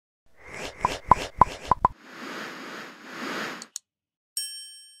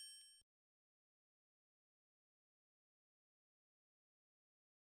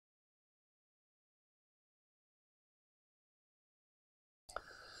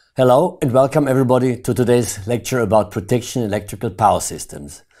Hello and welcome everybody to today's lecture about protection in electrical power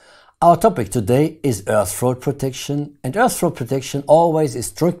systems. Our topic today is earth fault protection, and earth fault protection always is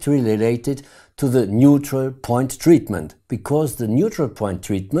strictly related to the neutral point treatment, because the neutral point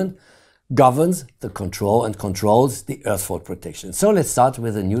treatment governs the control and controls the earth fault protection. So let's start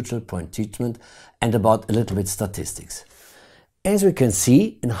with the neutral point treatment and about a little bit statistics. As we can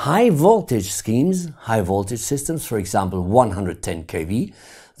see, in high voltage schemes, high voltage systems, for example 110 kV,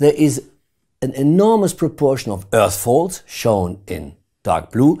 there is an enormous proportion of earth faults, shown in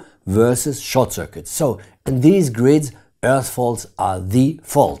dark blue, versus short circuits. So in these grids, earth faults are the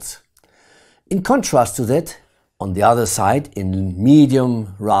faults. In contrast to that, on the other side, in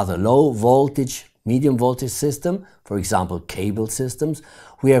medium, rather low voltage, medium voltage system, for example cable systems,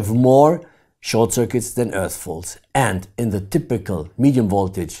 we have more short circuits than earth faults. And in the typical medium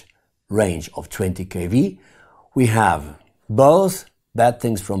voltage range of 20 kV, we have both bad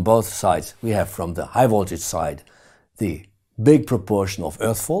things from both sides. We have from the high voltage side the big proportion of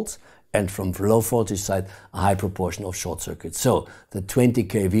earth faults, and from the low voltage side a high proportion of short circuits. So the 20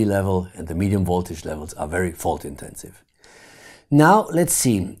 kV level and the medium voltage levels are very fault intensive. Now let's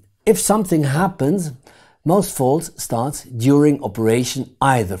see, if something happens, most faults start during operation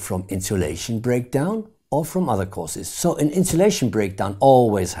either from insulation breakdown or from other causes. So an insulation breakdown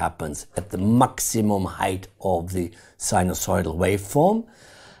always happens at the maximum height of the sinusoidal waveform,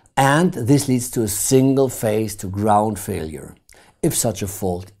 and this leads to a single phase to ground failure. If such a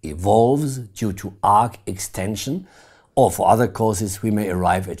fault evolves due to arc extension or for other causes, we may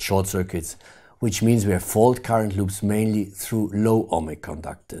arrive at short circuits, which means we have fault current loops mainly through low ohmic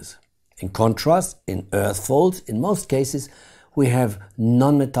conductors. In contrast, in earth faults, in most cases, we have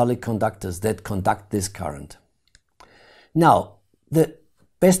non-metallic conductors that conduct this current. Now, the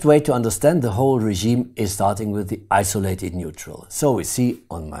best way to understand the whole regime is starting with the isolated neutral. So we see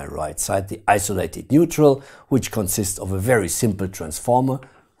on my right side the isolated neutral, which consists of a very simple transformer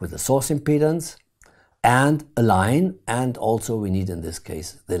with a source impedance and a line, and also we need in this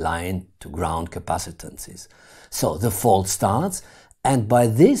case the line to ground capacitances. So the fault starts, and by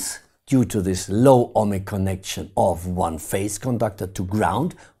this, due to this low ohmic connection of one phase conductor to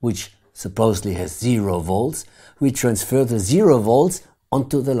ground, which supposedly has 0 volts, we transfer the 0 volts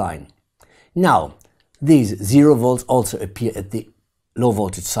onto the line. Now, these 0 volts also appear at the low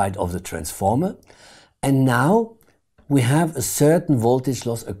voltage side of the transformer, and now we have a certain voltage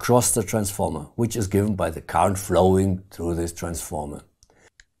loss across the transformer, which is given by the current flowing through this transformer.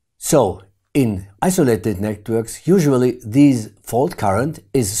 So, in isolated networks, usually this fault current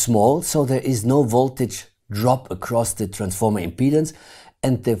is small, so there is no voltage drop across the transformer impedance,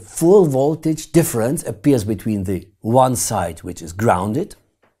 and the full voltage difference appears between the one side, which is grounded,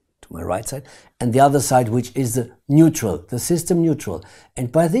 to my right side, and the other side, which is the neutral, the system neutral.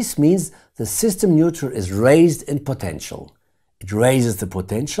 And by this means, the system neutral is raised in potential. It raises the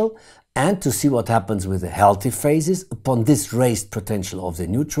potential, and to see what happens with the healthy phases, upon this raised potential of the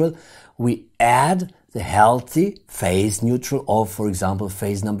neutral, we add the healthy phase neutral of, for example,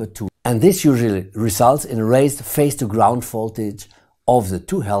 phase number 2. And this usually results in a raised phase to ground voltage of the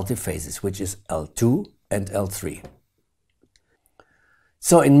two healthy phases, which is L2 and L3.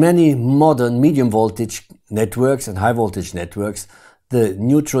 So in many modern medium voltage networks and high voltage networks, the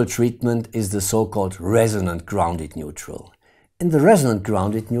neutral treatment is the so-called resonant grounded neutral. In the resonant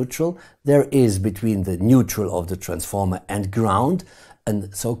grounded neutral, there is between the neutral of the transformer and ground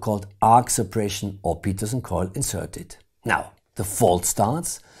a so-called arc suppression or Peterson coil inserted. Now, the fault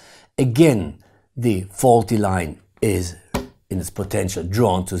starts. Again, the faulty line is in its potential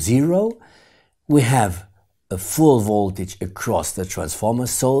drawn to 0. We have a full voltage across the transformer,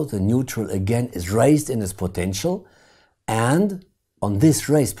 so the neutral again is raised in its potential, and on this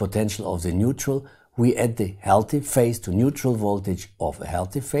raised potential of the neutral, we add the healthy phase to neutral voltage of a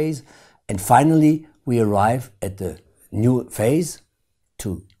healthy phase, and finally we arrive at the new phase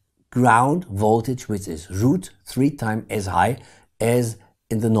to ground voltage, which is root 3 times as high as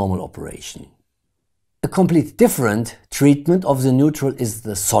in the normal operation. A complete different treatment of the neutral is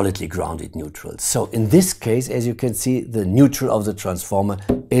the solidly grounded neutral. So in this case, as you can see, the neutral of the transformer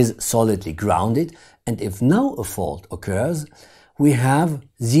is solidly grounded, and if now a fault occurs, we have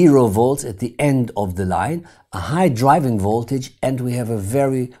 0 volts at the end of the line, a high driving voltage, and we have a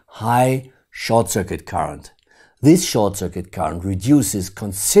very high short circuit current. This short circuit current reduces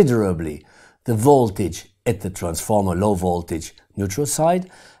considerably the voltage at the transformer low voltage neutral side,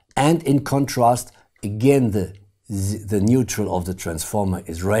 and in contrast, again the neutral of the transformer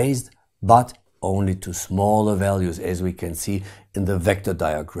is raised, but only to smaller values, as we can see in the vector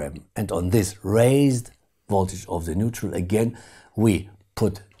diagram. And on this raised voltage of the neutral, again we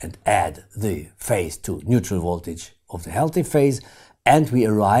put and add the phase to neutral voltage of the healthy phase, and we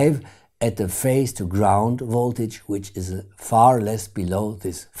arrive at the phase to ground voltage, which is far less below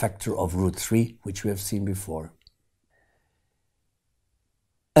this factor of √3, which we have seen before.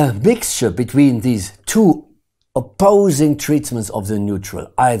 A mixture between these two opposing treatments of the neutral,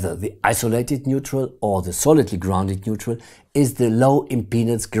 either the isolated neutral or the solidly grounded neutral, is the low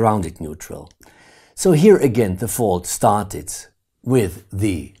impedance grounded neutral. So here again the fault started with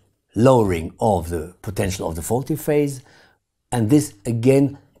the lowering of the potential of the faulty phase, and this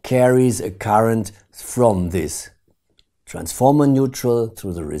again carries a current from this transformer neutral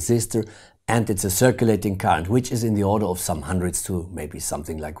through the resistor, and it's a circulating current which is in the order of some hundreds to maybe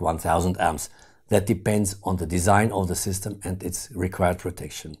something like 1000 amps. That depends on the design of the system and its required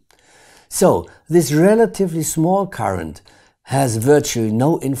protection. So this relatively small current has virtually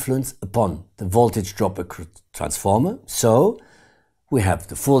no influence upon the voltage drop across transformer. So we have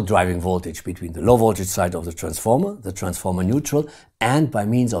the full driving voltage between the low voltage side of the transformer neutral, and by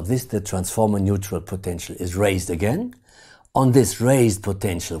means of this the transformer neutral potential is raised again. On this raised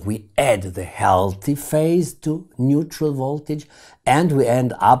potential we add the healthy phase to neutral voltage, and we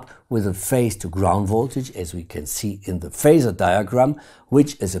end up with a phase to ground voltage, as we can see in the phasor diagram,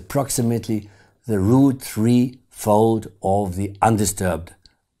 which is approximately the √3 fold of the undisturbed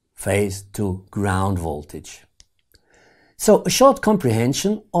phase to ground voltage. So a short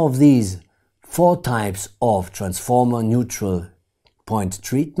comprehension of these 4 types of transformer neutral point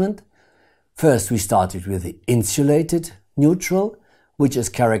treatment. First we started with the insulated neutral, which is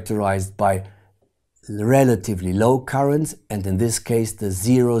characterized by relatively low currents, and in this case the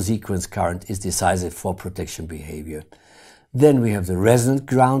zero sequence current is decisive for protection behavior. Then we have the resonant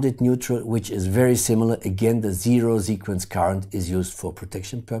grounded neutral, which is very similar. Again, the zero sequence current is used for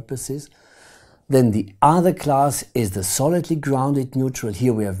protection purposes. Then the other class is the solidly grounded neutral.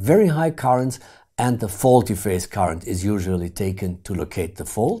 Here we have very high currents, and the faulty phase current is usually taken to locate the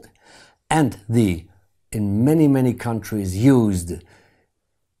fault. And the in many countries used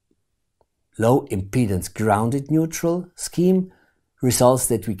low impedance grounded neutral scheme results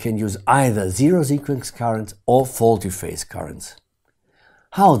that we can use either zero sequence currents or faulty phase currents.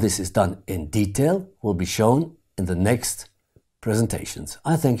 How this is done in detail will be shown in the next presentations.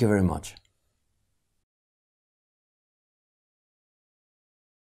 I thank you very much.